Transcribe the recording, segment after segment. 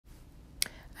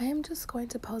I am just going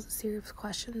to pose a series of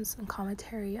questions and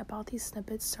commentary about these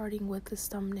snippets, starting with this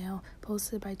thumbnail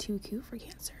posted by Too Cute for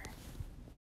Cancer.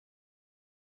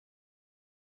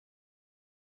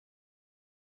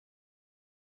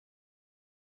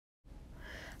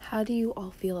 How do you all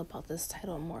feel about this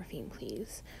title, Morphine,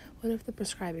 Please? What if the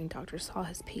prescribing doctor saw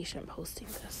his patient posting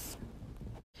this?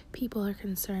 People are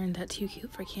concerned that Too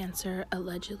Cute for Cancer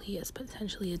allegedly is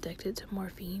potentially addicted to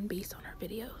morphine based on her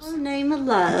videos. Oh, name of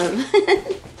love.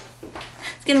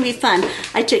 It's gonna be fun.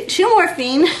 I took 2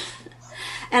 morphine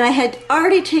and I had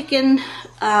already taken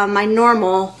my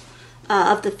normal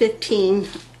of the 15.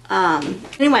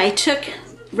 Anyway, I took,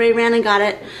 Ray ran and got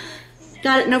it.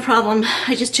 Got it, no problem.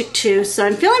 I just took 2, so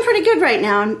I'm feeling pretty good right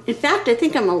now. In fact, I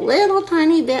think I'm a little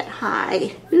tiny bit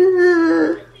high.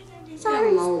 Sorry.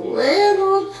 I'm a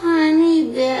little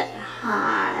tiny bit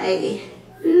high.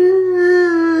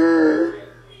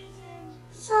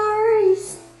 Sorry.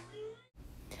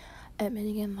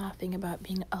 Admitting and laughing about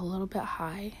being a little bit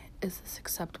high, is this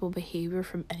acceptable behavior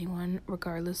from anyone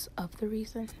regardless of the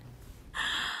reason?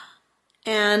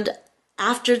 And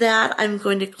after that, I'm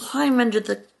going to climb under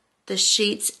the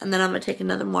sheets, and then I'm going to take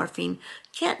another morphine.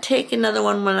 Can't take another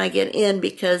one when I get in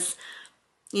because,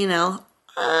 you know,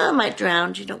 I might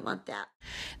drown. You don't want that.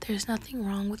 There's nothing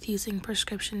wrong with using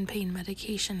prescription pain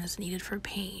medication as needed for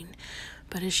pain,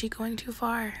 but is she going too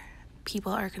far?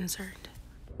 People are concerned.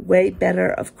 Way better.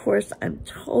 Of course, I'm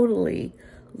totally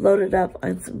loaded up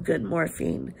on some good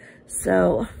morphine.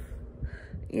 So,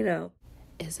 you know.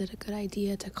 Is it a good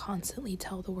idea to constantly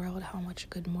tell the world how much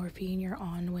good morphine you're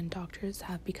on when doctors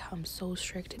have become so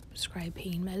strict to prescribe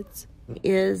pain meds?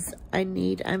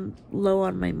 I'm low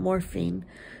on my morphine,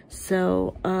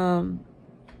 so I'm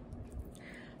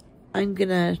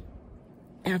gonna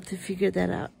have to figure that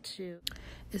out too.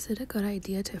 Is it a good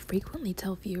idea to frequently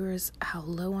tell viewers how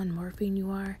low on morphine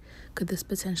you are? Could this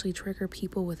potentially trigger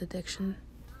people with addiction?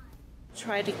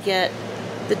 Try to get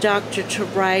the doctor to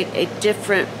write a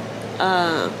different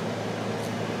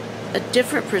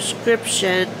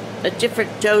prescription, a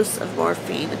different dose of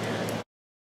morphine.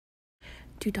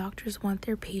 Do doctors want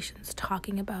their patients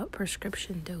talking about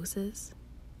prescription doses?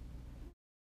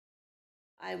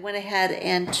 I went ahead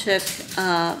and took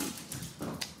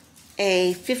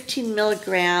a 15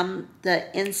 milligram,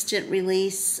 the instant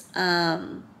release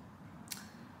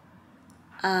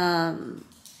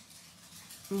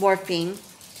morphine,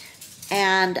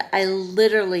 and I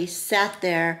literally sat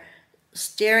there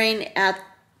staring at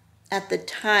the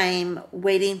time,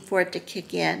 waiting for it to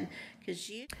kick in.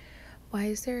 Why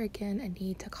is there again a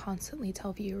need to constantly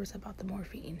tell viewers about the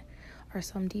morphine? Are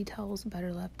some details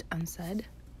better left unsaid?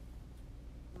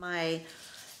 My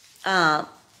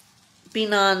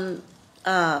been on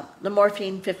the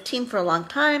morphine 15 for a long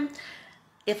time.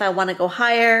 If I want to go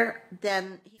higher,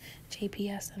 then...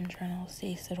 JPSM journal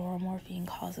states that oral morphine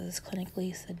causes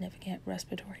clinically significant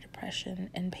respiratory depression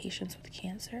in patients with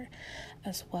cancer,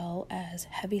 as well as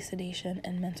heavy sedation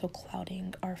and mental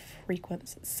clouding are frequent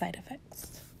side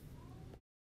effects.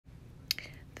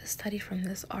 The study from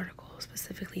this article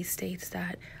specifically states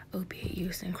that opiate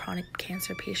use in chronic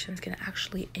cancer patients can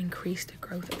actually increase the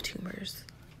growth of tumors.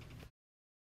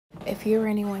 If you or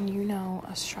anyone you know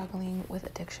are struggling with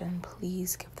addiction,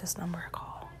 please give this number a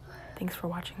call. Thanks for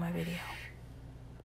watching my video.